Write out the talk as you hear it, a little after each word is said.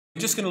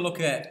We're just going to look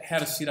at how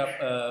to set up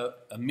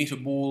a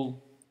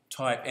Metaball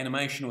type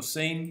animation or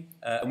scene,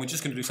 and we're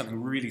just going to do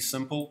something really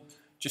simple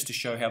just to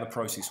show how the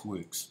process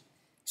works.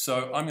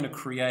 So I'm going to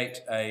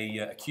create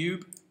a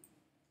cube,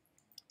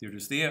 there it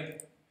is there,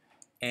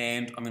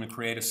 and I'm going to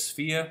create a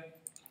sphere,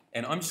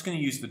 and I'm just going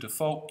to use the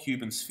default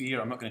cube and sphere.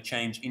 I'm not going to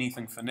change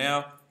anything for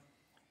now,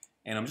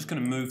 and I'm just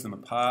going to move them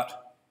apart,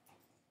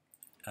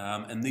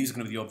 and these are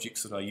going to be the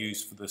objects that I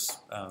use for this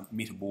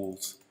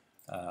Metaballs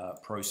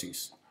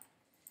process.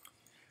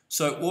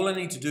 So all I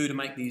need to do to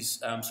make these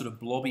sort of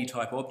blobby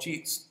type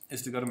objects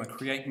is to go to my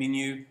create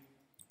menu,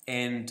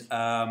 and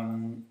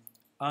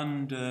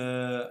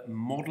under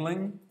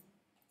modeling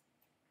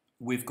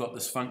we've got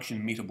this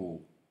function Metaball.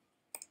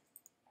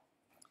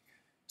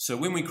 So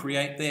when we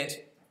create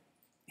that,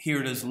 here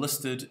it is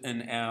listed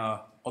in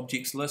our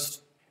objects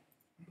list,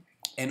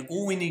 and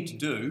all we need to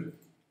do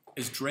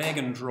is drag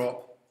and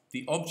drop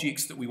the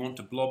objects that we want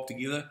to blob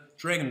together,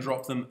 drag and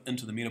drop them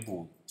into the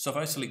Metaball. So if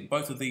I select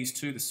both of these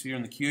two, the sphere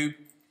and the cube,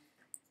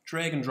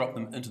 drag and drop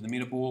them into the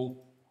Metaball,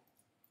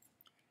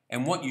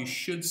 and what you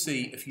should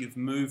see if you've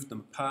moved them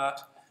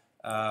apart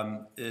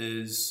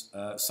is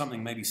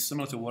something maybe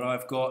similar to what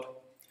I've got.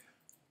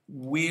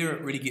 Where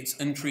it really gets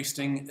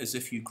interesting is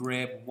if you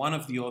grab one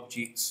of the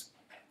objects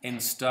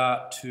and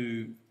start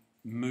to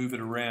move it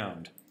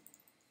around.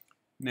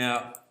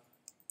 Now,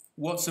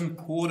 what's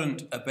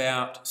important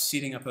about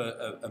setting up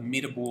a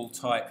Metaball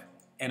type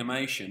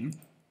animation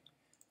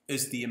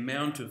is the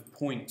amount of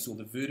points or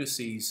the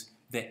vertices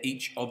that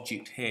each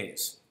object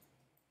has.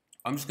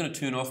 I'm just going to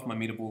turn off my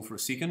Metaball for a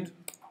second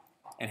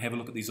and have a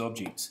look at these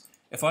objects.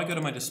 If I go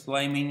to my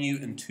display menu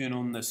and turn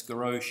on this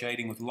Garrow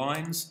shading with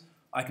lines,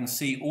 I can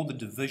see all the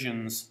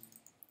divisions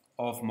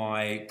of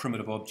my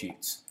primitive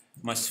objects.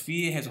 My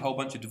sphere has a whole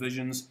bunch of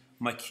divisions.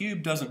 My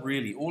cube doesn't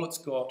really. All it's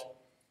got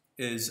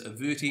is a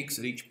vertex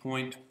at each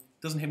point.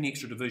 It doesn't have any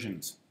extra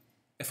divisions.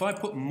 If I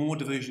put more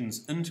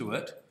divisions into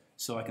it,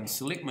 so I can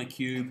select my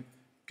cube,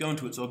 go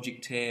into its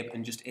object tab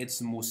and just add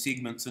some more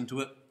segments into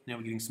it. Now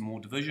we're getting some more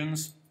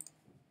divisions.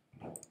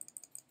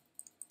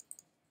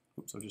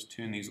 Oops, I'll just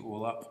turn these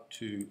all up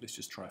to, let's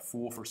just try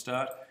 4 for a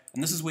start.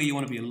 And this is where you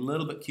want to be a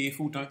little bit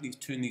careful.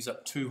 Don't turn these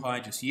up too high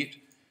just yet.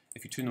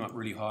 If you turn them up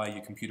really high,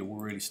 your computer will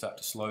really start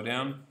to slow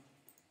down.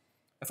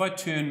 If I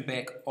turn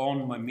back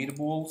on my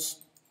Metaballs,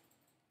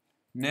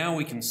 now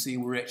we can see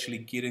we're actually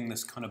getting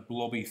this kind of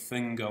blobby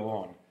thing go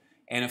on.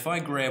 And if I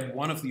grab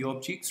one of the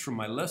objects from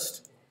my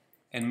list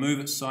and move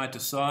it side to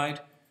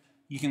side,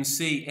 you can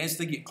see as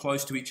they get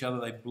close to each other,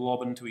 they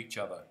blob into each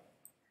other.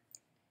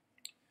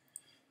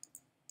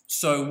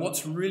 So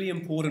what's really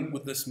important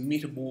with this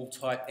Metaball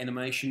type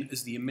animation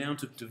is the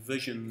amount of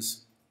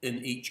divisions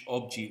in each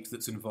object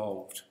that's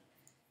involved.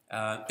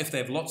 If they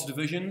have lots of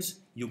divisions,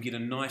 you'll get a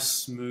nice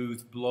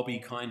smooth blobby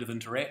kind of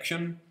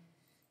interaction.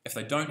 If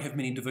they don't have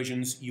many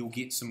divisions, you'll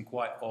get some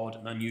quite odd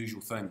and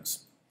unusual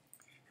things.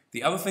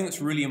 The other thing that's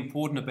really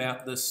important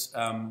about this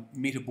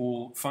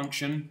Metaball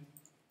function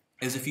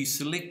is if you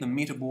select the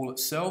Metaball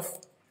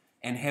itself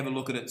and have a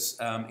look at its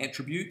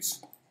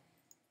attributes,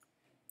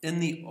 in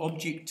the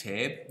Object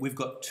tab, we've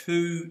got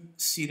two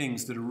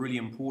settings that are really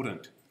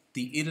important.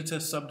 The Editor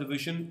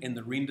subdivision and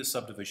the Render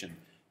subdivision.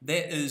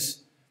 That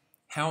is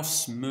how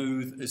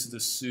smooth is the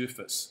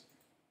surface.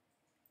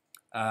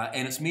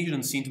 And it's measured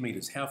in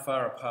centimetres. How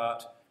far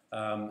apart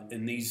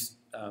in these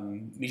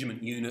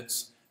measurement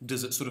units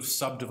does it sort of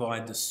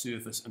subdivide the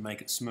surface and make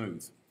it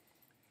smooth.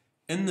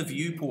 In the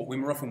viewport,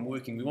 when we're often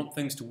working, we want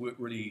things to work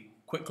really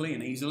quickly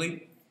and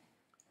easily.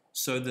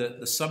 So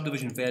the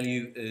subdivision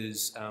value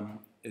is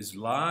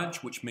large,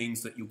 which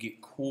means that you'll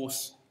get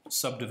coarse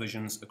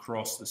subdivisions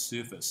across the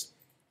surface.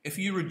 If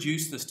you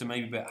reduce this to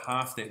maybe about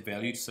half that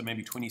value, so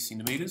maybe 20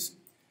 centimetres,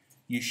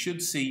 you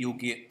should see you'll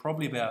get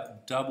probably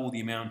about double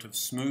the amount of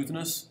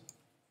smoothness.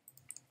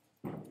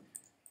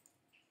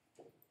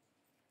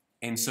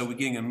 And so we're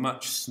getting a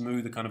much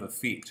smoother kind of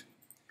effect.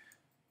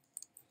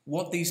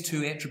 What these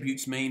two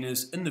attributes mean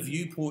is in the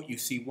viewport you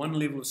see one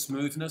level of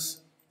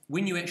smoothness.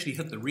 When you actually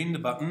hit the render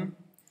button,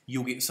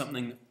 you'll get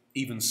something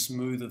even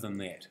smoother than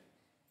that.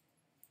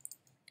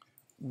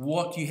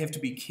 What you have to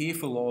be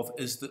careful of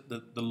is that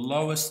the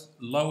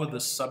lower the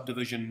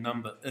subdivision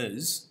number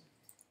is,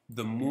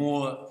 the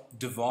more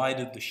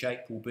divided the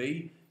shape will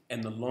be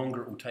and the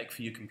longer it will take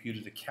for your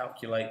computer to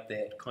calculate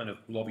that kind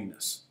of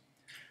blobbiness.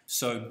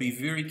 So be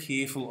very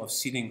careful of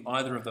setting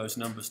either of those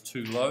numbers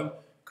too low,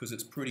 because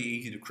it's pretty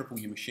easy to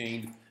cripple your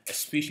machine,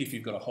 especially if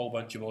you've got a whole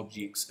bunch of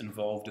objects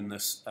involved in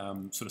this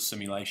sort of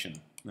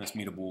simulation, this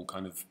Metaball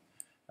kind of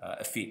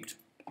effect.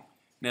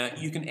 Now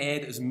you can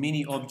add as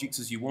many objects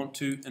as you want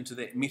to into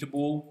that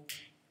Metaball.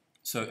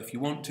 So if you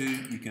want to,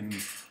 you can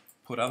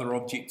put other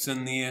objects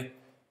in there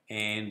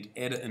and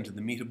add it into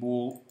the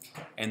Metaball,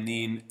 and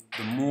then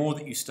the more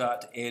that you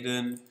start to add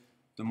in,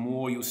 the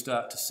more you'll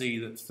start to see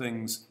that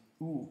things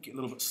get a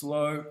little bit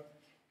slow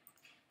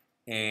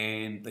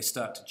and they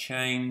start to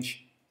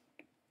change.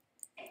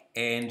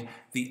 And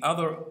the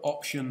other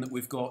option that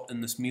we've got in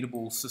this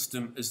Metaball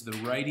system is the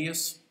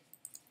radius.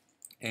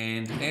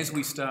 And as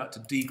we start to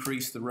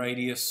decrease the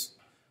radius,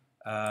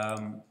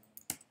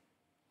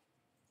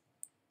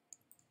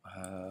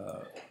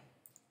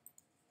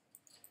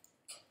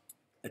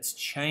 It's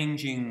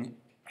changing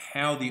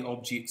how the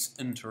objects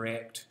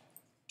interact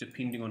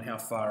depending on how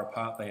far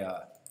apart they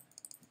are.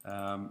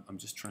 I'm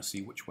just trying to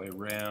see which way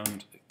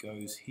around it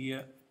goes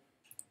here.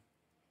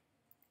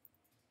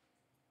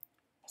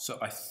 So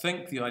I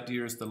think the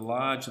idea is the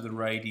larger the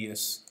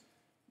radius,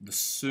 the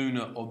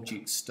sooner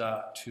objects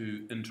start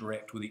to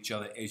interact with each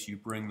other as you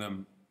bring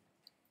them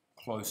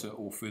closer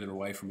or further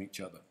away from each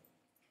other.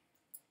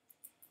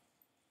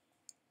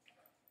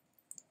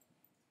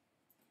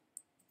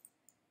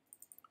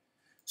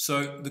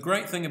 So the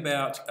great thing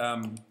about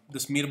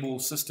this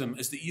Metaball system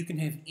is that you can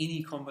have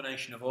any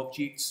combination of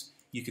objects.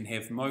 You can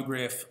have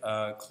MoGraph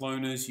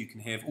cloners, you can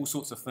have all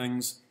sorts of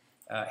things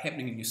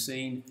happening in your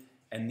scene,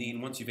 and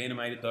then once you've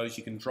animated those,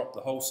 you can drop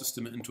the whole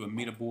system into a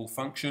Metaball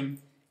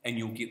function, and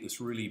you'll get this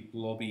really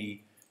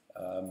blobby,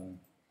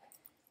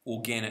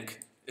 organic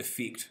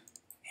effect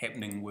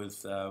happening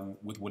with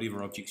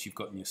whatever objects you've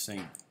got in your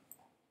scene.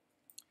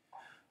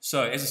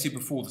 So as I said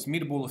before, this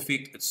Metaball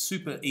effect, it's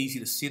super easy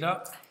to set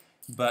up.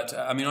 But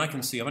I mean, I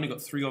can see I've only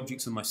got 3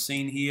 objects in my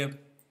scene here.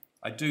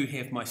 I do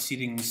have my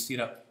settings set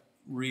up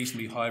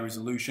reasonably high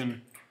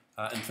resolution,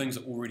 and things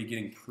are already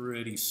getting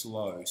pretty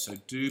slow. So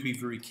do be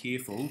very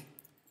careful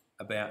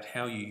about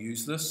how you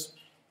use this,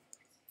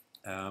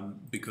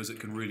 because it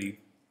can really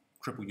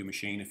cripple your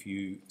machine if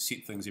you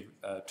set things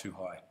too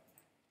high.